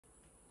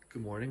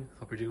Good morning,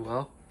 hope you're doing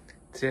well.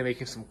 Today I'm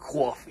making some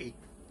coffee.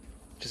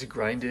 Just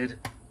grinded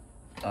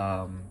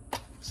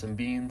some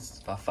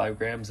beans, about 5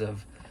 grams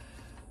of,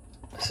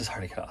 this is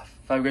hard to cut off,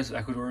 5 grams of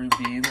Ecuadorian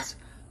beans.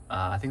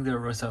 I think they were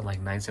roasted on like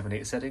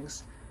 978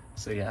 settings.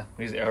 So yeah,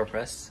 we use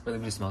Aeropress, but let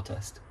me do a smell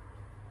test.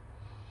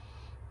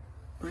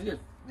 Pretty good,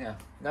 yeah.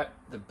 Not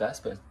the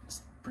best, but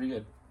it's pretty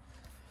good.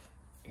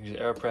 You can use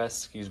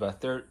Aeropress, you can use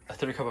about a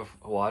third cup of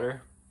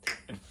water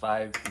and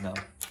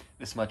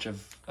this much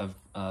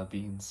of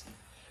beans.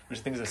 Which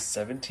I think is a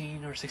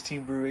 17 or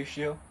 16 brew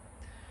ratio.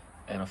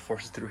 And I'll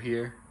force it through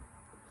here.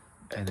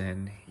 And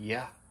then,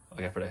 yeah. Oh,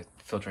 I gotta put a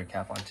filtering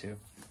cap on too.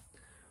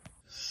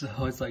 So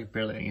it's like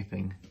barely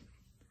anything.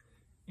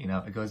 You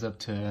know, it goes up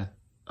to,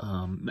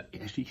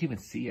 actually you can't even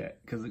see it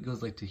because it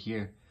goes like to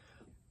here.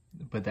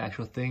 But the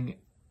actual thing,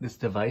 this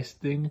device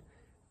thing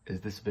is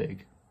this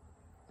big.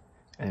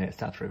 And it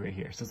stops right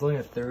here. So it's only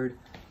a third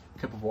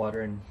cup of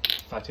water and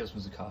 5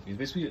 tablespoons of coffee. It's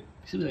basically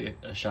like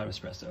a shot of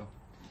espresso.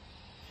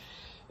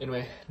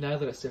 Anyway, now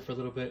that I sit for a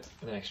little bit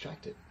and then I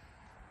extract it.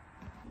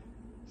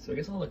 So I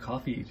guess all the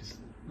coffee just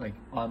like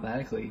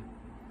automatically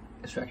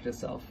extracted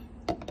itself.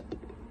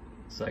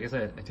 So I guess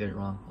I did it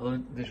wrong.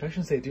 Although the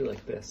instructions say do it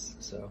like this,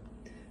 so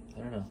I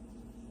don't know.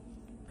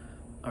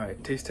 All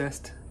right, taste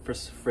test.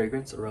 First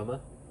fragrance,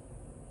 aroma.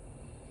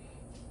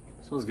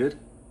 Smells good.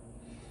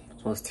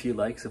 Smells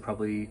tea-like, so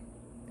probably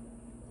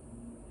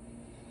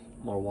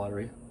more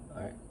watery.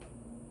 All right.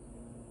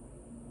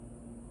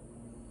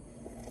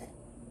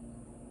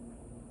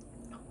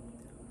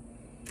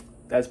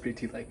 That's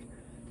pretty tea-like.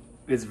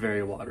 It's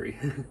very watery.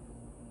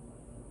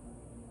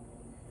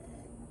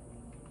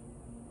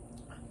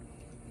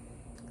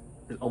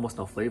 There's almost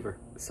no flavor.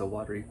 It's so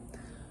watery.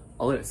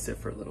 I'll let it sit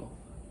for a little.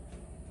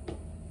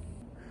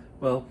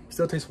 Well,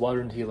 still tastes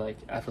watery and tea-like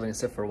after letting it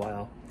sit for a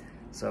while.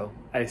 So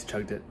I just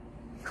chugged it.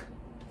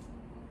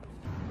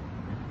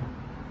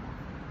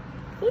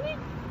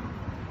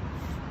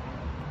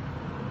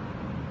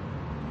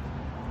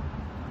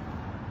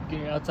 Get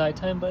your outside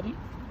time, buddy.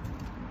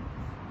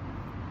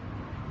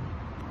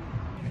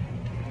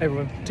 Hey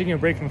everyone, taking a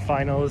break from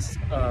finals,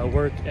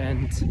 work,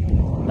 and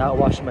not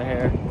washing my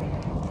hair,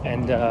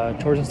 and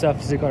tours and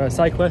stuff. So going on a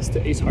side quest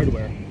to Ace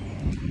Hardware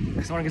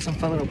because I want to get some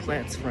fun little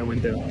plants for my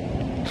window.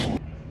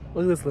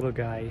 Look at this little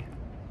guy.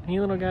 Hey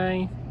little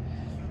guy.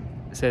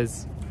 It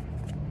says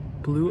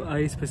Blue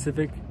Ice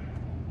Pacific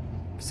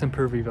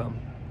Sempervivum,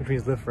 which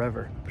means live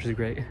forever, which is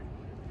great.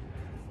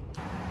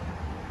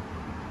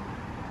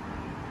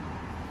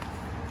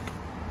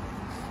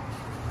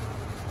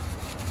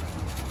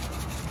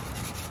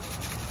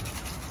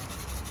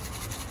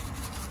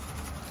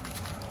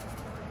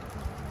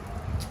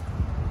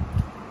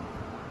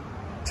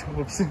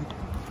 Whoops.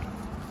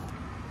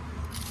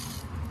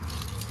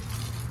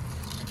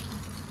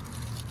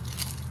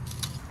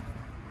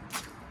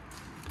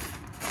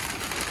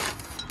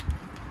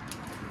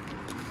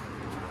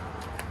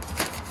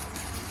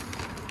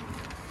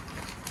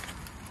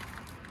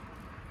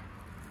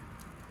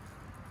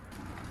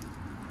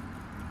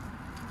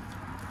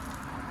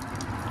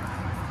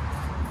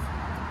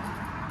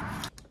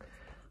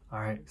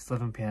 Alright, it's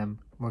 11 p.m.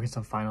 I'm working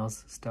some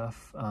finals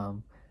stuff.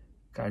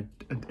 Got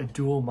a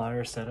dual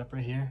monitor setup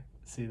right here.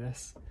 See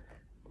this?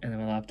 And then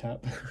my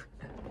laptop.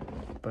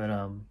 But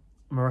I'm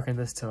working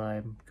this till I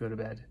go to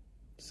bed.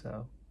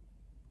 So,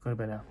 go to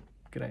bed now.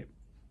 Good night.